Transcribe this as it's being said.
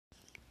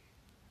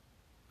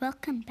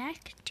Welcome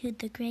back to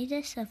the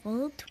greatest of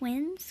all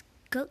twins,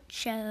 Goat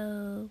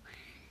Show.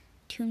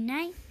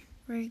 Tonight,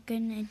 we're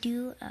gonna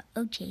do a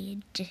OJ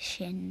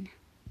edition.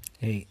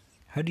 Hey,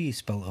 how do you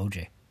spell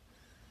OJ?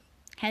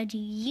 How do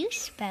you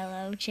spell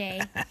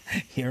OJ?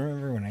 You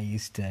remember when I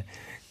used to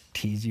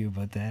tease you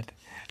about that?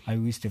 I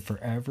used to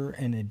forever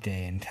and a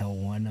day until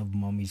one of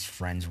Mommy's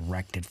friends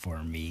wrecked it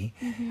for me.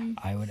 Mm-hmm.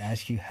 I would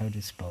ask you how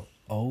to spell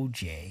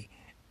OJ,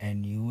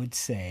 and you would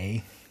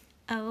say...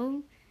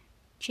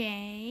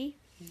 OJ...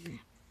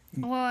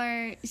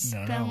 Or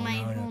spell my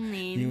whole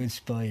name. You would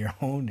spell your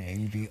whole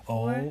name. You'd be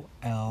Olivia.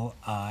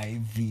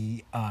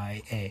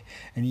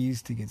 And you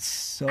used to get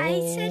so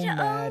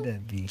mad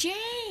at me. J.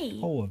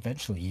 Oh,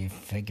 eventually you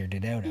figured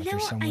it out after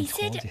someone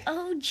told you. No,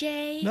 I said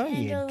OJ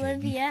and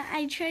Olivia.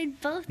 I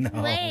tried both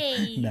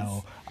ways.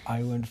 No,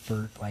 I went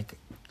for like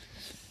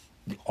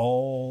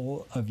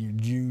all of your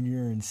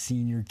junior and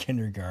senior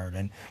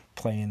kindergarten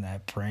playing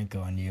that prank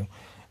on you.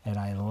 And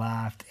I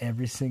laughed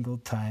every single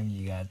time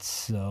you got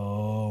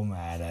so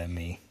mad at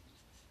me.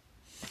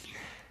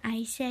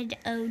 I said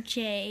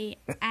OJ.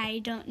 I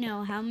don't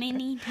know how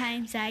many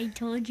times I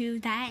told you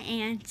that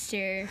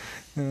answer.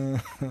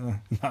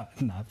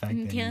 Not back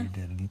then, you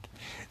didn't.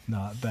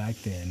 Not back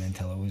then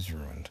until it was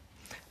ruined.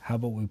 How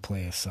about we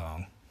play a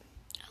song?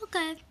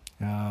 Okay.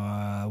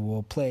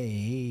 We'll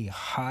play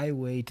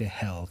Highway to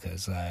Hell,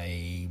 because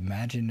I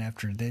imagine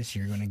after this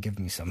you're going to give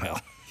me some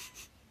hell.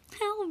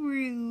 How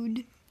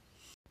rude.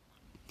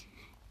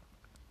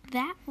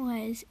 That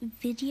was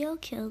Video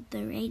Killed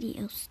the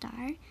Radio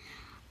Star.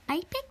 I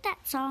picked that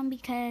song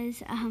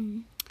because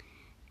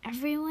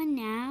everyone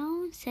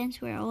now, since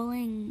we're all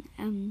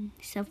in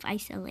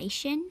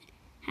self-isolation,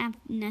 have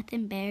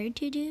nothing better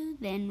to do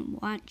than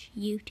watch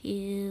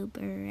YouTube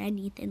or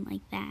anything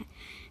like that,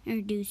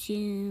 or do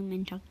Zoom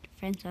and talk to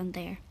friends on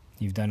there.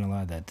 You've done a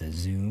lot of that, the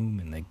Zoom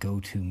and the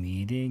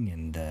GoToMeeting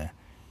and the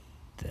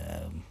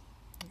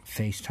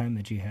FaceTime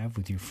that you have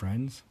with your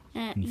friends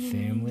and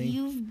family.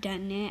 You've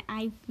done it.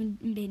 I've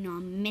been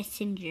on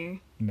Messenger.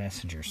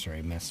 Messenger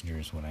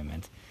is what I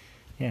meant.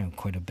 Yeah,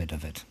 quite a bit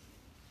of it.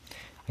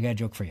 I got a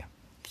joke for you,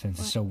 since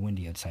it's so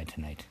windy outside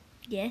tonight.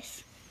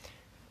 Yes.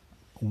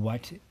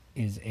 What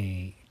is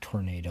a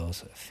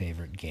tornado's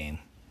favorite game?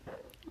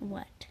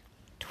 What?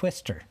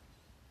 Twister.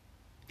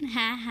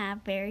 Haha,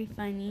 very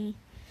funny.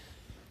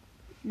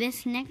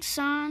 This next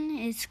song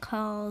is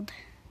called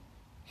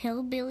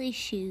Hillbilly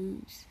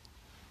Shoes.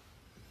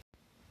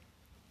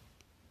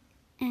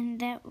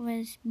 And that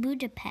was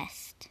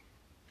Budapest.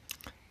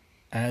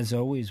 As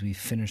always, we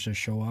finish our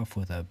show off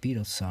with a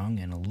Beatles song,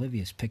 and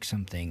Olivia's picked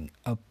something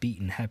upbeat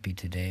and happy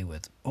today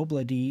with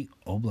Obla-Dee,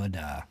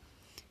 Obla-Da.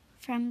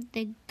 From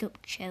the Goat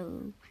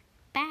Show.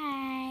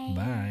 Bye.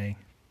 Bye.